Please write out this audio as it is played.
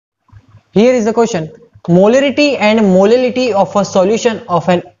Here is the question. Molarity and molality of a solution of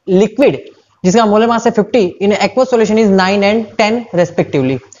an liquid जिसका molar mass है 50 in aqueous solution is 9 and 10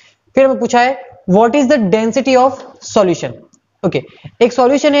 respectively. फिर हमें पूछा है what is the density of solution. Okay एक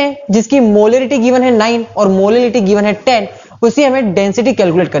solution है जिसकी molarity given है 9 और मोलरिटी गिवन है 10, उसी हमें डेंसिटी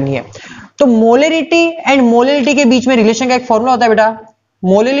कैलकुलेट करनी है. तो मोलरिटी एंड मोलरिटी के बीच में रिलेशन का एक फॉर्मूला होता है बेटा.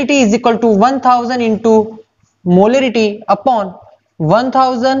 Molarity is equal to 1000 into molarity upon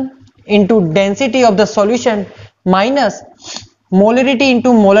 1000 into density of the solution minus molarity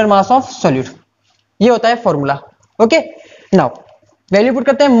into molar mass of solute. ये होता है formula. Okay now value put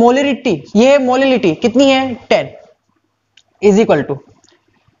करते हैं. मोलरिटी, ये है मोलरिटी कितनी है 10 इज इक्वल टू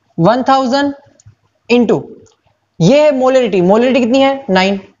 1000 इंटू ये है मोलरिटी, मोलरिटी कितनी है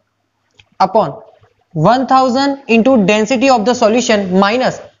 9 upon 1000 into density of the solution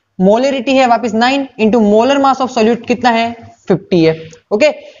minus molarity है वापस 9 into molar mass of solute कितना है 50 है.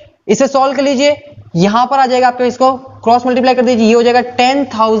 ओके इसे सॉल्व कर लीजिए. यहां पर आ जाएगा आपको, इसको क्रॉस मल्टीप्लाई कर दीजिए. ये हो जाएगा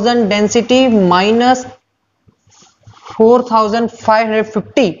 10,000 density minus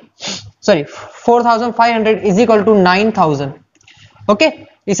 4,550 sorry 4,500 is equal to 9,000. Okay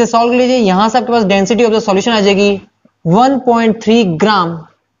इसे सॉल्व कर लीजिए. यहां से आपके पास डेंसिटी ऑफ द सॉल्यूशन आ जाएगी 1.3 ग्राम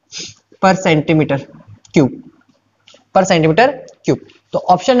पर सेंटीमीटर क्यूब. तो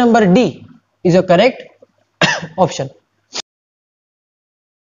option number D is a correct option.